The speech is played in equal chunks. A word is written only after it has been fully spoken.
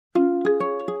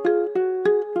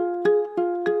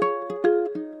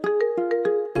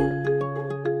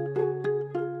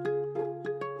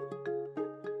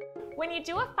when you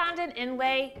do a fondant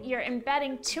inlay, you're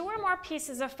embedding 2 or more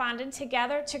pieces of fondant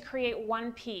together to create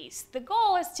one piece. The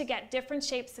goal is to get different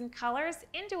shapes and colors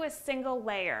into a single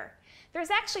layer. There's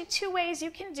actually 2 ways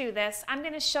you can do this. I'm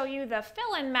going to show you the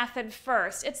fill-in method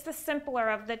first. It's the simpler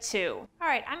of the 2. All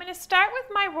right, I'm going to start with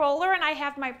my roller, and I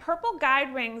have my purple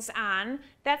guide rings on.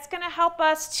 That's going to help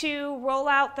us to roll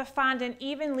out the fondant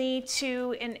evenly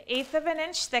to 1/8 of an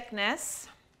inch thickness.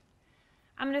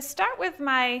 I'm going to start with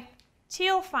my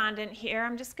teal fondant here.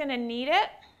 I'm just going to knead it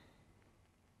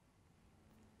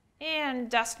and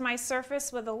dust my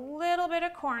surface with a little bit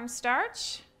of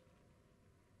cornstarch.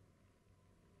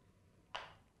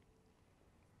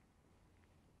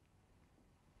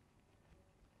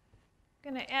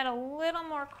 I'm going to add a little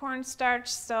more cornstarch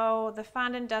so the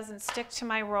fondant doesn't stick to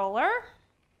my roller.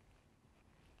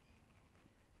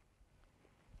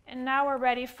 And now we're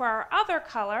ready for our other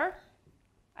color.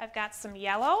 I've got some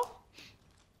yellow.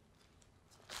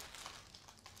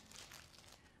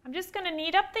 I'm just going to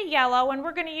knead up the yellow, and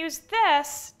we're going to use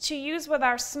this to use with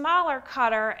our smaller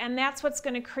cutter, and that's what's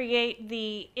going to create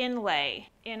the inlay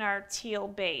in our teal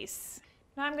base.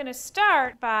 Now I'm going to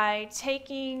start by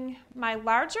taking my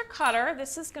larger cutter.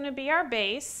 This is going to be our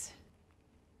base.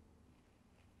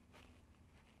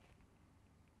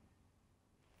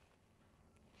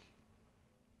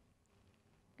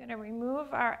 I'm going to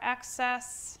remove our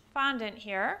excess fondant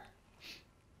here.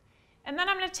 And then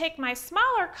I'm going to take my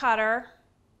smaller cutter,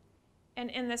 and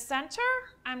in the center,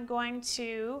 I'm going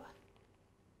to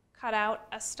cut out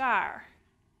a star.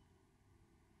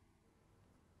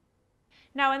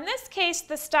 Now in this case,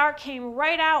 the star came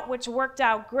right out, which worked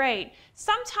out great.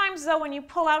 Sometimes though, when you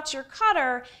pull out your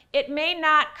cutter, it may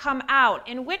not come out,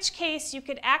 in which case you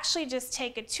could actually just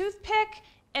take a toothpick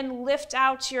and lift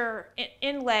out your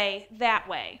inlay that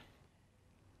way.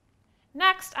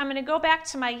 Next, I'm going to go back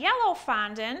to my yellow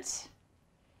fondant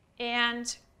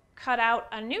and cut out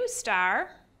a new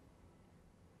star.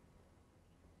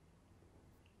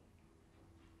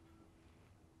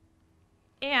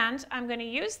 And I'm going to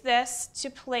use this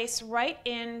to place right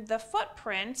in the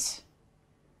footprint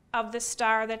of the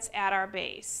star that's at our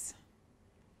base.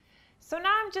 So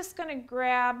now I'm just going to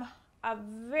grab a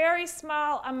very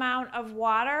small amount of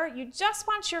water. You just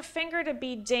want your finger to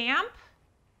be damp.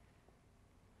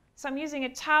 So I'm using a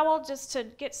towel just to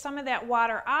get some of that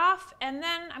water off, and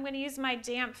then I'm going to use my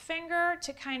damp finger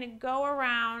to kind of go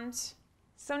around.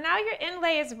 So now your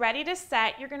inlay is ready to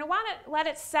set. You're going to want to let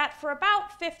it set for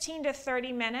about 15 to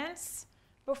 30 minutes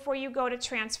before you go to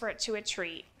transfer it to a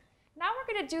treat. Now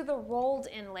we're going to do the rolled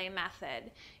inlay method.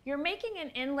 You're making an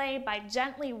inlay by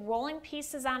gently rolling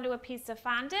pieces onto a piece of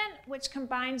fondant, which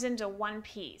combines into one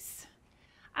piece.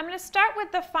 I'm going to start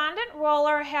with the fondant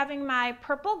roller, having my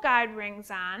purple guide rings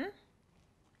on.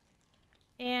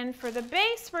 And for the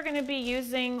base, we're going to be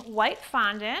using white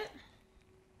fondant.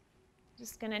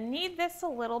 Just going to knead this a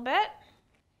little bit.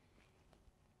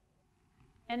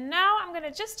 And now I'm going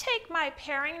to just take my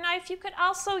paring knife. You could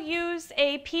also use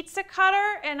a pizza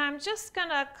cutter, and I'm just going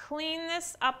to clean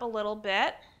this up a little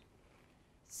bit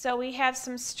so we have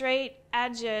some straight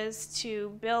edges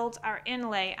to build our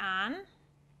inlay on.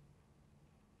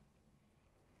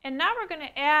 And now we're going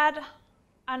to add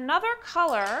another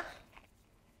color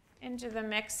into the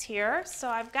mix here. So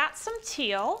I've got some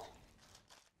teal.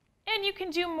 And you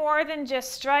can do more than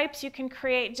just stripes. You can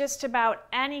create just about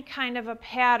any kind of a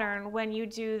pattern when you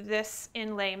do this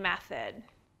inlay method.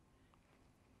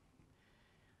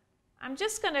 I'm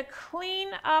just going to clean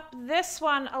up this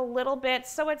one a little bit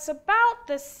so it's about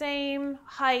the same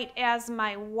height as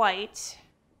my white.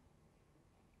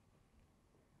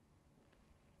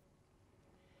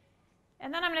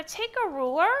 And then I'm going to take a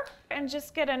ruler and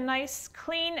just get a nice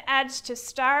clean edge to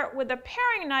start. With a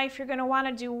paring knife, you're going to want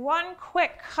to do one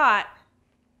quick cut.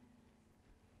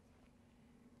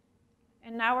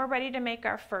 And now we're ready to make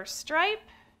our first stripe.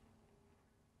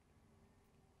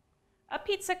 A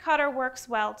pizza cutter works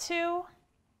well too.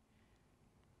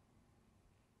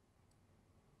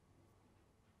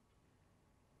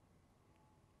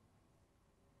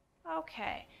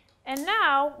 Okay. And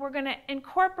now we're going to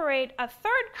incorporate a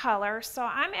third color, so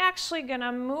I'm actually going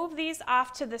to move these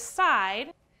off to the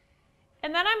side,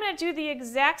 and then I'm going to do the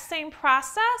exact same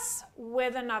process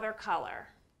with another color.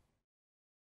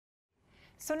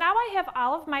 So now I have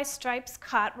all of my stripes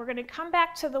cut. We're going to come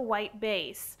back to the white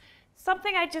base.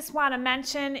 Something I just want to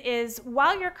mention is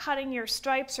while you're cutting your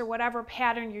stripes or whatever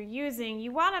pattern you're using,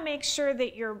 you want to make sure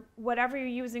that whatever you're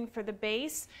using for the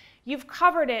base, you've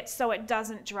covered it so it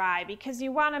doesn't dry, because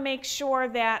you want to make sure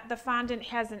that the fondant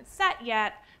hasn't set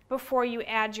yet before you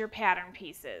add your pattern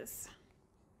pieces.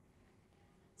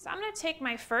 So I'm going to take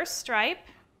my first stripe,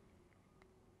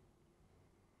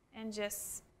 and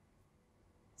just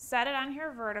set it on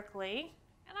here vertically.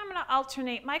 And I'm going to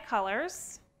alternate my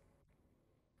colors.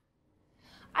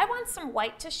 I want some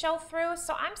white to show through,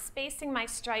 so I'm spacing my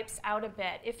stripes out a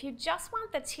bit. If you just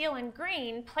want the teal and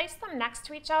green, place them next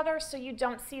to each other so you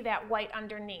don't see that white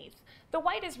underneath. The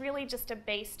white is really just a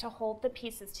base to hold the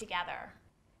pieces together.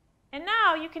 And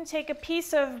now you can take a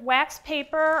piece of wax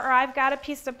paper, or I've got a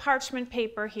piece of parchment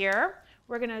paper here.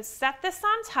 We're going to set this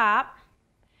on top,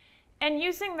 and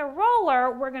using the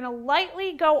roller, we're going to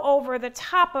lightly go over the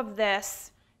top of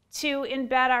this to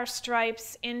embed our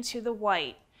stripes into the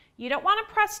white. You don't want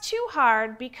to press too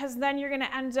hard because then you're going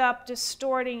to end up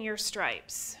distorting your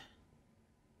stripes.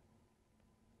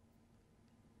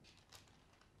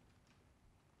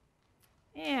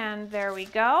 And there we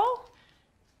go.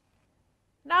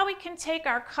 Now we can take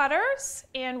our cutters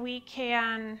and we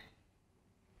can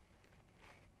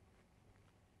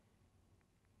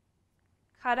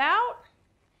cut out.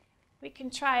 We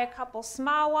can try a couple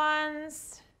small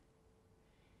ones.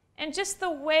 And just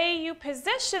the way you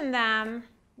position them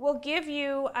will give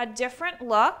you a different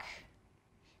look.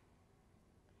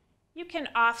 You can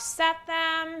offset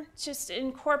them, just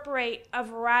incorporate a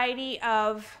variety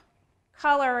of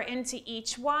color into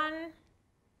each one.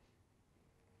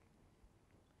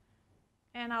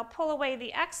 And I'll pull away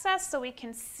the excess so we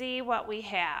can see what we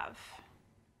have.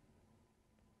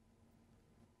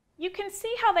 You can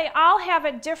see how they all have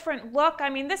a different look. I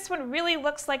mean, this one really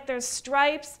looks like there's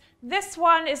stripes. This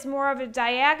one is more of a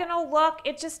diagonal look.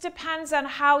 It just depends on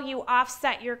how you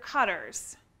offset your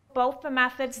cutters. Both the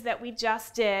methods that we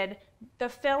just did, the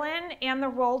fill-in and the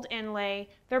rolled inlay,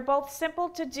 they're both simple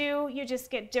to do. You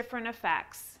just get different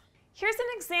effects. Here's an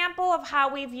example of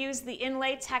how we've used the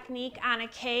inlay technique on a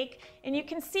cake, and you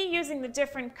can see using the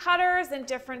different cutters and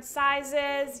different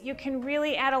sizes, you can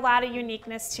really add a lot of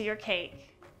uniqueness to your cake.